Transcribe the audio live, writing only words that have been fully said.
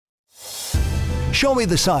Show Me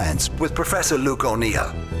the Science with Professor Luke O'Neill.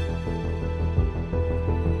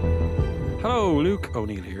 Hello, Luke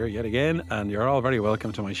O'Neill here yet again, and you're all very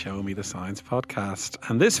welcome to my Show Me the Science podcast.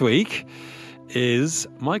 And this week is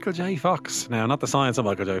Michael J. Fox. Now, not the science of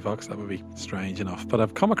Michael J. Fox, that would be strange enough, but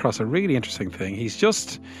I've come across a really interesting thing. He's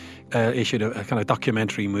just issued a kind of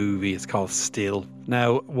documentary movie. It's called Still.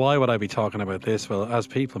 Now, why would I be talking about this? Well, as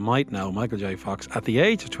people might know, Michael J. Fox, at the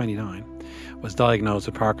age of 29, was diagnosed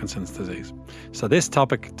with Parkinson's disease. So this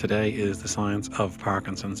topic today is the science of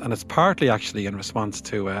Parkinson's, and it's partly actually in response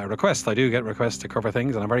to a request. I do get requests to cover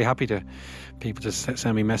things, and I'm very happy to people just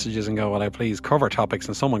send me messages and go, well, I please cover topics,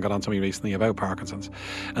 and someone got on to me recently about Parkinson's,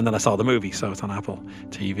 and then I saw the movie, so it's on Apple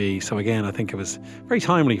TV. So again, I think it was very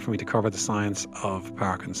timely for me to cover the science of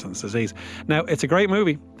Parkinson's disease. Now, it's a great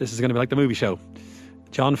movie. This is going to be like the movie show.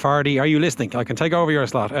 John Fardy, are you listening? I can take over your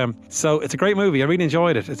slot. So it's a great movie. I really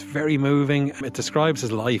enjoyed it. It's very moving. It describes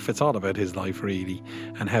his life. It's all about his life, really,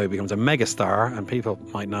 and how he becomes a megastar. And people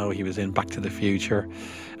might know he was in Back to the Future.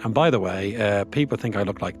 And by the way, people think I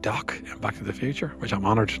look like Doc in Back to the Future, which I'm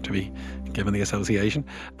honoured to be given the association.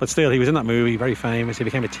 But still, he was in that movie, very famous. He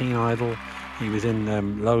became a teen idol. He was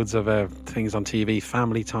in loads of things on TV,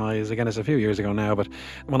 Family Ties. Again, it's a few years ago now, but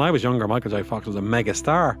when I was younger, Michael J. Fox was a mega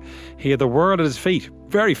star. He had the world at his feet,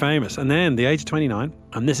 very famous. And then, the age of 29,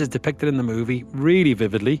 and this is depicted in the movie really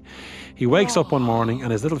vividly, he wakes up one morning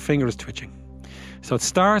and his little finger is twitching. So it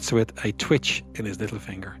starts with a twitch in his little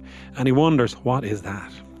finger, and he wonders, what is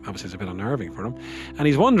that? Obviously, it's a bit unnerving for him. And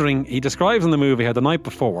he's wondering, he describes in the movie how the night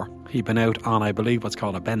before he'd been out on, I believe, what's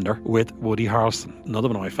called a bender with Woody Harrelson, another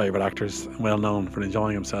one of my favourite actors, well known for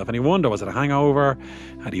enjoying himself. And he wondered, was it a hangover?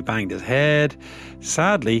 Had he banged his head?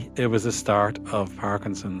 Sadly, it was the start of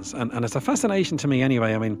Parkinson's. And it's a fascination to me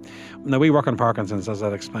anyway. I mean, now we work on Parkinson's, as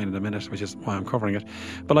I'll explain in a minute, which is why I'm covering it.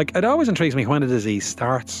 But like, it always intrigues me when a disease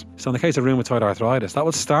starts. So in the case of rheumatoid arthritis, that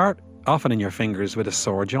will start often in your fingers with a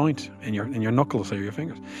sore joint in your knuckles or your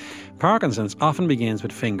fingers. Parkinson's often begins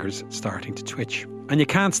with fingers starting to twitch, and you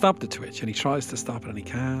can't stop the twitch, and he tries to stop it and he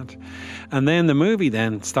can't. And then the movie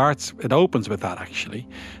then starts, it opens with that actually,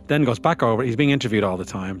 then goes back over, he's being interviewed all the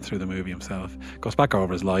time through the movie himself, goes back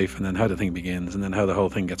over his life and then how the thing begins and then how the whole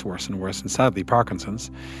thing gets worse and worse. And sadly, Parkinson's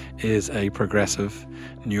is a progressive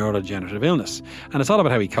neurodegenerative illness, and it's all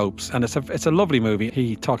about how he copes. And it's a lovely movie.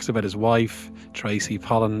 He talks about his wife, Tracy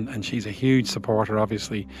Pollan, and she's a huge supporter,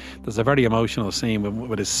 obviously. There's a very emotional scene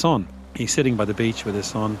with his son. He's sitting by the beach with his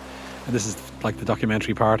son, and this is like the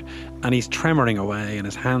documentary part, and he's tremoring away and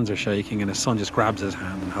his hands are shaking, and his son just grabs his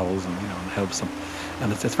hand and holds him, and helps him.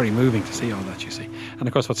 And it's very moving to see all that, you see. And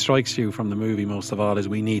of course, what strikes you from the movie most of all is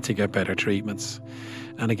we need to get better treatments.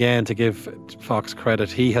 And again, to give Fox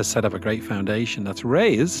credit, he has set up a great foundation that's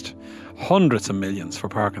raised hundreds of millions for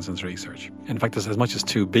Parkinson's research. In fact, there's as much as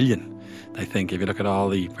 2 billion, I think, if you look at all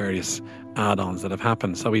the various add-ons that have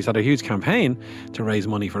happened. So he's had a huge campaign to raise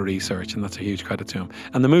money for research, and that's a huge credit to him.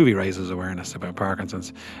 And the movie raises awareness about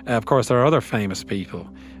Parkinson's. Of course, there are other famous people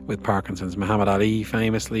with Parkinson's. Muhammad Ali,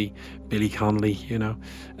 famously, Billy Connolly,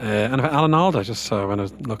 and Alan Alda, just so when I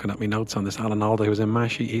was looking at my notes on this, Alan Alda, who was in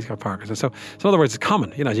MASH, he's got Parkinson's. So in other words, it's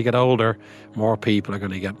common. As you get older, more people are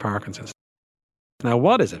going to get Parkinson's. Now,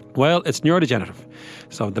 what is it? Well, it's neurodegenerative.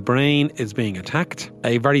 So the brain is being attacked.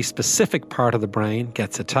 A very specific part of the brain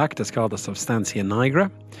gets attacked. It's called the substantia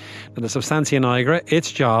nigra. Now, the substantia nigra,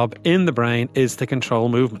 its job in the brain is to control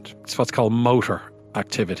movement. It's what's called motor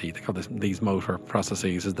activity. They call these motor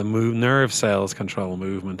processes as the nerve cells control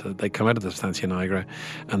movement. They come out of the substantia nigra,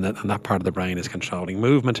 and that part of the brain is controlling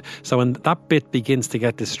movement. So when that bit begins to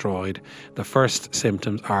get destroyed, the first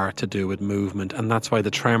symptoms are to do with movement, and that's why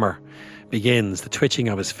the tremor begins. The twitching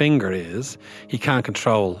of his finger is he can't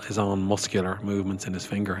control his own muscular movements in his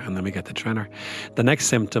finger, and then we get the tremor. The next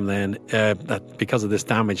symptom then, that because of this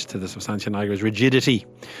damage to the substantia nigra, is rigidity.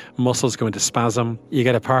 Muscles go into spasm. You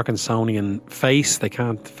get a Parkinsonian face.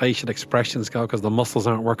 Facial expressions go because the muscles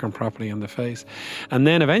aren't working properly in the face. And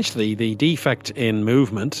then eventually the defect in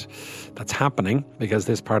movement that's happening, because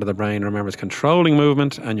this part of the brain, remember, is controlling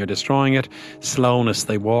movement and you're destroying it. Slowness,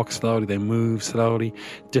 they walk slowly, they move slowly.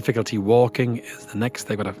 Difficulty walking is the next.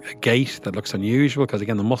 They've got a gait that looks unusual because,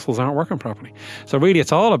 again, the muscles aren't working properly. So really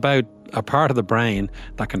it's all about a part of the brain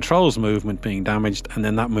that controls movement being damaged, and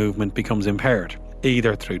then that movement becomes impaired,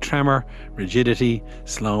 either through tremor, rigidity,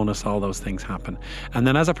 slowness, all those things happen. And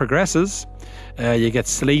then as it progresses, you get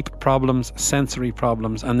sleep problems, sensory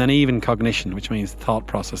problems, and then even cognition, which means thought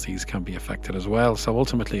processes can be affected as well. So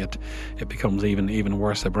ultimately it becomes even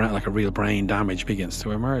worse, like a real brain damage begins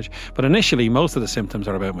to emerge. But initially, most of the symptoms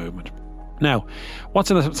are about movement. Now,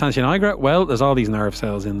 what's in the substantia nigra? Well, there's all these nerve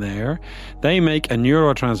cells in there. They make a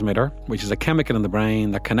neurotransmitter, which is a chemical in the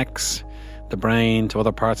brain that connects the brain to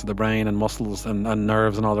other parts of the brain and muscles and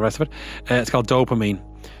nerves and all the rest of it. It's called dopamine.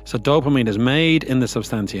 So dopamine is made in the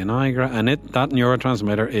substantia nigra, and that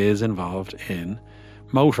neurotransmitter is involved in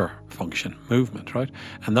motor function, movement, right?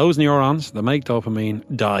 And those neurons that make dopamine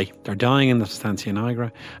die. They're dying in the substantia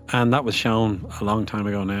nigra, and that was shown a long time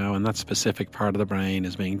ago now, and that specific part of the brain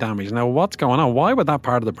is being damaged. Now, what's going on? Why would that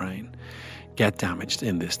part of the brain get damaged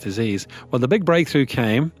in this disease? Well, the big breakthrough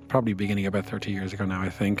came probably beginning about 30 years ago now, I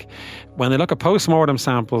think. When they look at post-mortem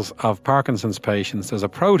samples of Parkinson's patients, there's a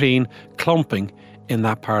protein clumping in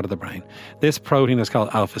that part of the brain. This protein is called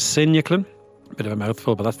alpha-synuclein. Bit of a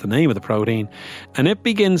mouthful, but that's the name of the protein. And it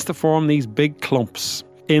begins to form these big clumps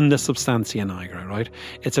in the substantia nigra, right?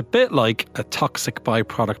 It's a bit like a toxic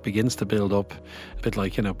byproduct begins to build up, a bit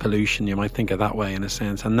like, pollution. You might think of that way in a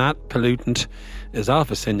sense. And that pollutant is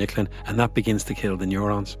alpha-synuclein, and that begins to kill the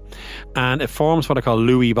neurons. And it forms what are called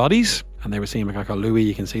Lewy bodies. And they were seeing a guy called Lewy,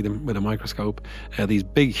 you can see them with a microscope, these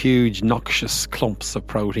big, huge, noxious clumps of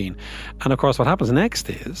protein. And of course, what happens next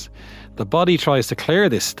is the body tries to clear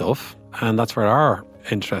this stuff, and that's where our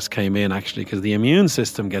interest came in, actually, because the immune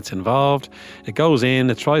system gets involved. It goes in,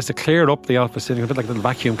 it tries to clear up the alpha-synuclein, a bit like little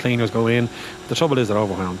vacuum cleaners go in. The trouble is they're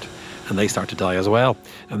overwhelmed, and they start to die as well.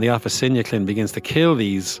 And the alpha-synuclein begins to kill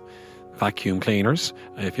these vacuum cleaners,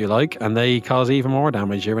 if you like, and they cause even more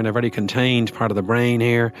damage. You're in a very contained part of the brain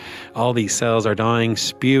here. All these cells are dying,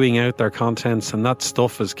 spewing out their contents, and that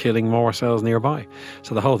stuff is killing more cells nearby.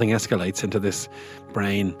 So the whole thing escalates into this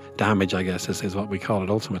brain damage, I guess, is what we call it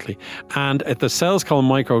ultimately. And the cells called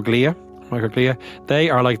microglia, they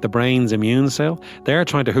are like the brain's immune cell. They're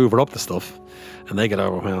trying to hoover up the stuff, and they get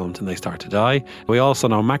overwhelmed and they start to die. We also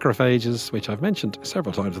know macrophages, which I've mentioned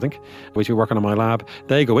several times, I think, which we work on in my lab.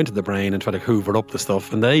 They go into the brain and try to hoover up the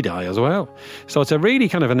stuff, and they die as well. So it's a really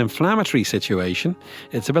kind of an inflammatory situation.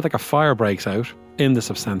 It's a bit like a fire breaks out in the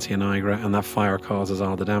substantia nigra, and that fire causes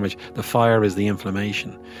all the damage. The fire is the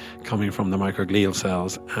inflammation coming from the microglial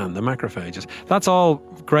cells and the macrophages. That's all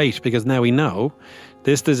great, because now we know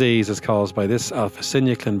this disease is caused by this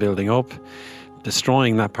alpha-synuclein building up,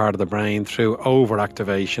 destroying that part of the brain through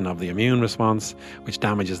overactivation of the immune response, which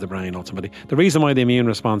damages the brain ultimately. The reason why the immune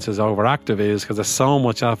response is overactive is because there's so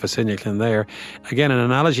much alpha-synuclein there. Again, an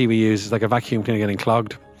analogy we use is like a vacuum cleaner getting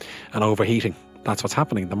clogged and overheating. That's what's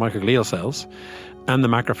happening. The microglial cells and the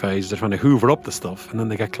macrophages are trying to hoover up the stuff, and then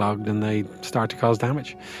they get clogged and they start to cause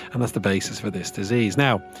damage. And that's the basis for this disease.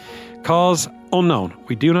 Now, cause unknown.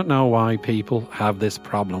 We do not know why people have this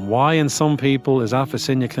problem. Why in some people is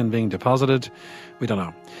alpha-synuclein being deposited? We don't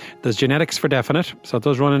know. There's genetics for definite, so it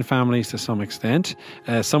does run in families to some extent.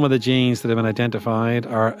 Some of the genes that have been identified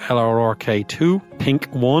are LRRK2,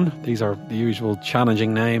 PINK1. These are the usual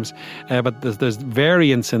challenging names. But there's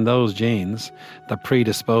variants in those genes that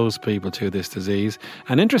predispose people to this disease.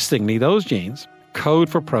 And interestingly, those genes code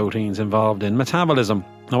for proteins involved in metabolism.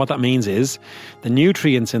 Now, what that means is the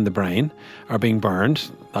nutrients in the brain are being burned,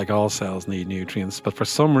 like all cells need nutrients, but for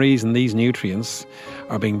some reason these nutrients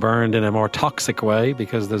are being burned in a more toxic way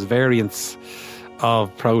because there's variants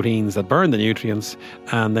of proteins that burn the nutrients,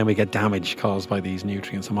 and then we get damage caused by these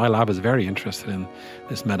nutrients. So my lab is very interested in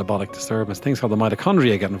this metabolic disturbance. Things called the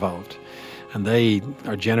mitochondria get involved, and they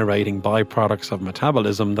are generating byproducts of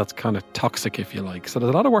metabolism that's kind of toxic, if you like. So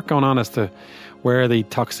there's a lot of work going on as to where the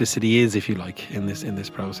toxicity is, if you like, in this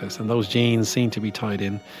process. And those genes seem to be tied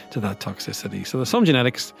in to that toxicity. So there's some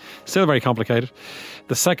genetics, still very complicated.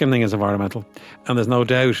 The second thing is environmental. And there's no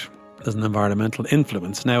doubt there's an environmental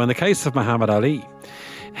influence. Now, in the case of Muhammad Ali,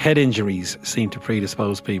 head injuries seem to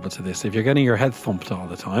predispose people to this. If you're getting your head thumped all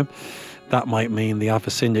the time, that might mean the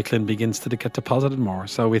alpha-synuclein begins to get deposited more.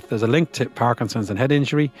 So if there's a link to Parkinson's and head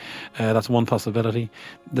injury, that's one possibility.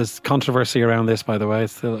 There's controversy around this, by the way.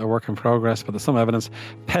 It's still a work in progress, but there's some evidence.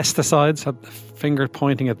 Pesticides, have the finger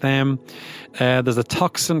pointing at them. There's a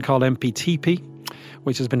toxin called MPTP,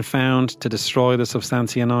 which has been found to destroy the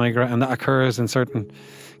substantia nigra, and that occurs in certain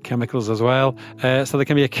chemicals as well. So there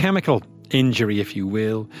can be a chemical injury, if you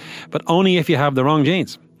will, but only if you have the wrong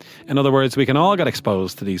genes. In other words, we can all get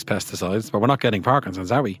exposed to these pesticides, but we're not getting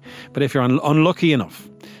Parkinson's, are we? But if you're unlucky enough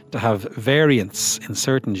to have variants in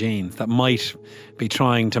certain genes that might be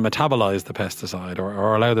trying to metabolize the pesticide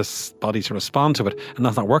or allow this body to respond to it, and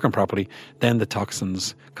that's not working properly, then the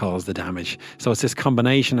toxins cause the damage. So it's this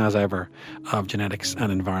combination, as ever, of genetics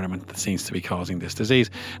and environment that seems to be causing this disease.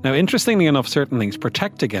 Now, interestingly enough, certain things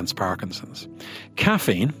protect against Parkinson's.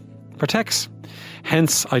 Caffeine protects.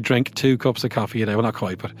 Hence, I drink 2 cups of coffee a day. Well, not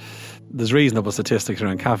quite, but there's reasonable statistics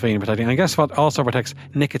around caffeine protecting. And guess what also protects?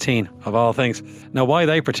 Nicotine, of all things. Now, why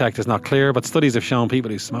they protect is not clear, but studies have shown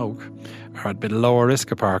people who smoke are at a bit lower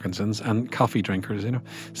risk of Parkinson's, and coffee drinkers,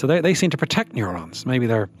 So they seem to protect neurons. Maybe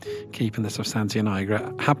they're keeping the substantia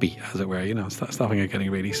nigra happy, as it were, stopping it getting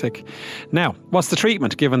really sick. Now, what's the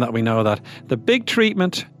treatment, given that we know that? The big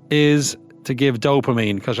treatment is to give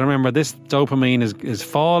dopamine, because remember, this dopamine is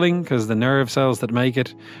falling because the nerve cells that make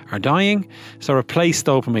it are dying. So replace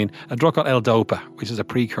dopamine. A drug called L-Dopa, which is a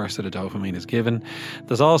precursor to dopamine, is given.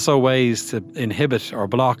 There's also ways to inhibit or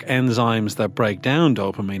block enzymes that break down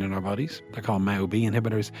dopamine in our bodies. They're called MAO-B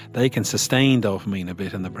inhibitors. They can sustain dopamine a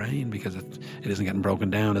bit in the brain because it isn't getting broken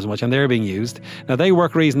down as much, and they're being used. Now, they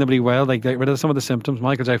work reasonably well. They get rid of some of the symptoms.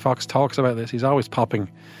 Michael J. Fox talks about this. He's always popping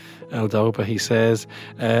L-Dopa, he says,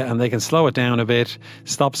 and they can slow it down a bit,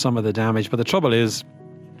 stop some of the damage. But the trouble is,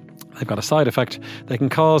 they've got a side effect. They can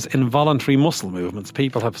cause involuntary muscle movements.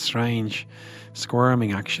 People have strange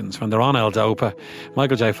squirming actions when they're on L-Dopa.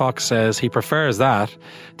 Michael J. Fox says he prefers that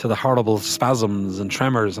to the horrible spasms and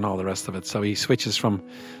tremors and all the rest of it. So he switches from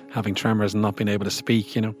having tremors and not being able to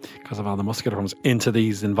speak, because of all the muscular problems, into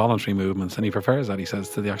these involuntary movements. And he prefers that, he says,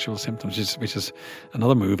 to the actual symptoms, which is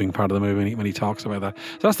another moving part of the movie when he talks about that.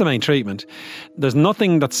 So that's the main treatment. There's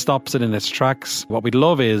nothing that stops it in its tracks. What we'd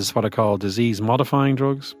love is what are called disease-modifying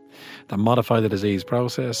drugs that modify the disease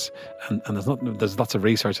process. And there's lots of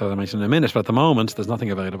research, as I mentioned in a minute, but at the moment, there's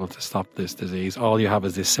nothing available to stop this disease. All you have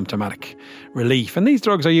is this symptomatic relief. And these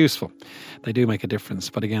drugs are useful. They do make a difference.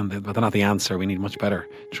 But again, they're not the answer. We need much better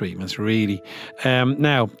treatments, really.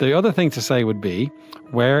 Now, the other thing to say would be,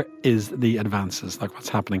 where is the advances? Like, what's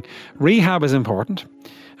happening? Rehab is important.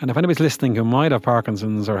 And if anybody's listening who might have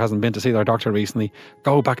Parkinson's or hasn't been to see their doctor recently,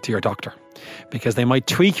 go back to your doctor, because they might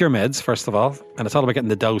tweak your meds, first of all, and it's all about getting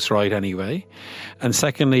the dose right anyway. And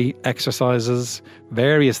secondly, exercises,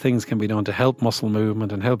 various things can be done to help muscle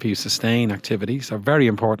movement and help you sustain activity. So very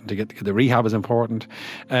important to get the rehab is important,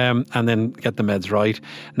 and then get the meds right.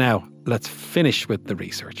 Now, let's finish with the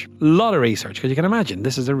research. A lot of research, because you can imagine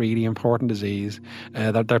this is a really important disease.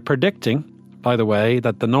 That they're predicting, by the way,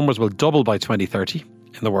 that the numbers will double by 2030.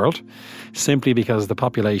 In the world, simply because the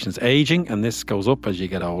population is aging, and this goes up as you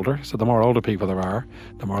get older. So the more older people there are,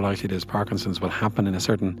 the more likely it is Parkinson's will happen in a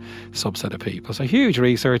certain subset of people. So huge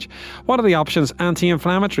research. What are the options?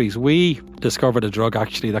 Anti-inflammatories. We discovered a drug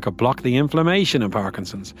actually that could block the inflammation in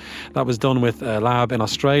Parkinson's. That was done with a lab in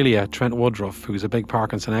Australia, Trent Woodruff, who's a big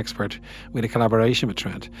Parkinson expert. We had a collaboration with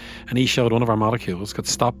Trent, and he showed one of our molecules could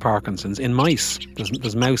stop Parkinson's in mice.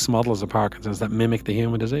 There's mouse models of Parkinson's that mimic the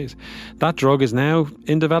human disease. That drug is now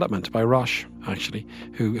in development by Roche, actually,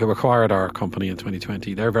 who acquired our company in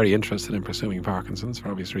 2020. They're very interested in pursuing Parkinson's for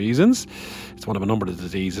obvious reasons. It's one of a number of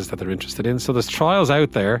diseases that they're interested in. So there's trials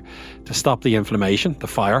out there to stop the inflammation, the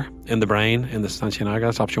fire in the brain, in the substantia nigra.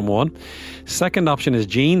 That's option one. Second option is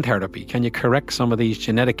gene therapy. Can you correct some of these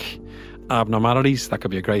genetic abnormalities? That could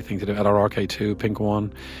be a great thing to do. LRRK2,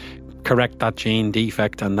 PINK1. Correct that gene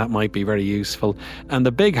defect, and that might be very useful. And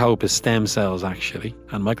the big hope is stem cells, actually.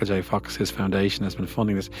 And Michael J. Fox, his foundation, has been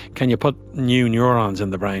funding this. Can you put new neurons in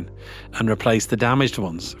the brain and replace the damaged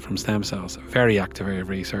ones from stem cells? Very active area of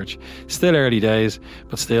research. Still early days,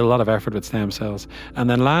 but still a lot of effort with stem cells. And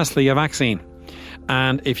then lastly, a vaccine.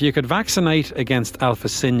 And if you could vaccinate against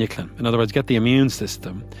alpha-synuclein, in other words, get the immune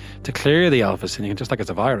system to clear the alpha-synuclein, just like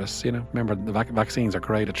it's a virus, Remember, the vaccines are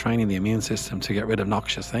great at training the immune system to get rid of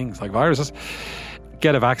noxious things like viruses.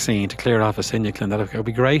 Get a vaccine to clear alpha-synuclein, that would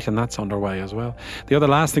be great, and that's underway as well. The other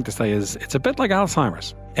last thing to say is it's a bit like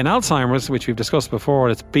Alzheimer's. In Alzheimer's, which we've discussed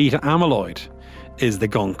before, it's beta amyloid is the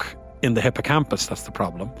gunk in the hippocampus. That's the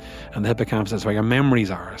problem. And the hippocampus is where your memories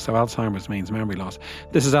are. So Alzheimer's means memory loss.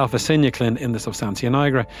 This is alpha-synuclein in the substantia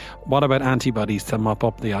nigra. What about antibodies to mop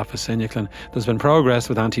up the alpha-synuclein? There's been progress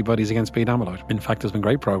with antibodies against beta amyloid. In fact, there's been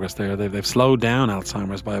great progress there. They've slowed down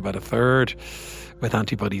Alzheimer's by about a third with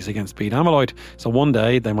antibodies against beta amyloid. So one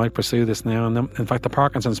day they might pursue this now. And in fact, the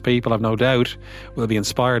Parkinson's people, I've no doubt, will be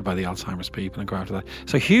inspired by the Alzheimer's people and go after that.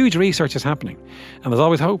 So huge research is happening. And there's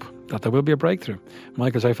always hope that there will be a breakthrough.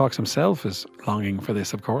 Michael J. Fox himself is longing for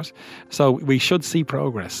this, of course. So we should see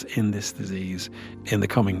progress in this disease in the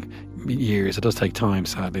coming years. It does take time,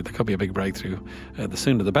 sadly. There could be a big breakthrough. The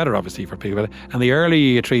sooner the better, obviously, for people. And the earlier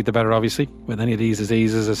you treat, the better, obviously. With any of these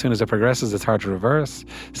diseases, as soon as it progresses, it's hard to reverse.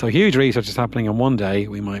 So huge research is happening, and one day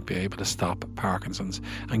we might be able to stop Parkinson's.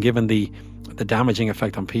 And given the damaging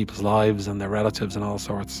effect on people's lives and their relatives and all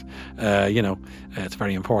sorts, it's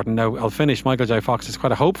very important. Now, I'll finish. Michael J. Fox is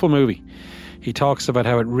quite a hopeful movie. he talks about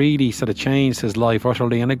how it really sort of changed his life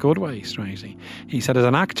utterly in a good way, strangely. He said as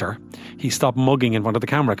an actor, he stopped mugging in front of the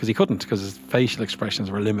camera because he couldn't, because his facial expressions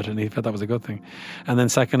were limited, and he felt that was a good thing. And then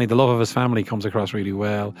secondly, the love of his family comes across really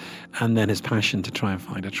well, and then his passion to try and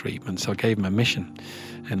find a treatment. So it gave him a mission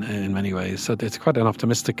in many ways. So it's quite an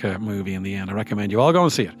optimistic movie in the end. I recommend you all go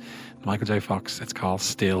and see it. Michael J. Fox. It's called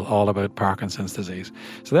Still, all about Parkinson's disease.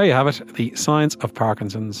 So there you have it, The Science of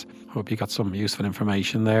Parkinson's. Hope you got some useful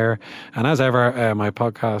information there. And as ever, my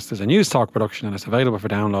podcast is a News Talk production, and it's available for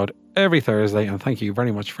download every Thursday. And thank you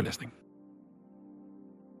very much for listening.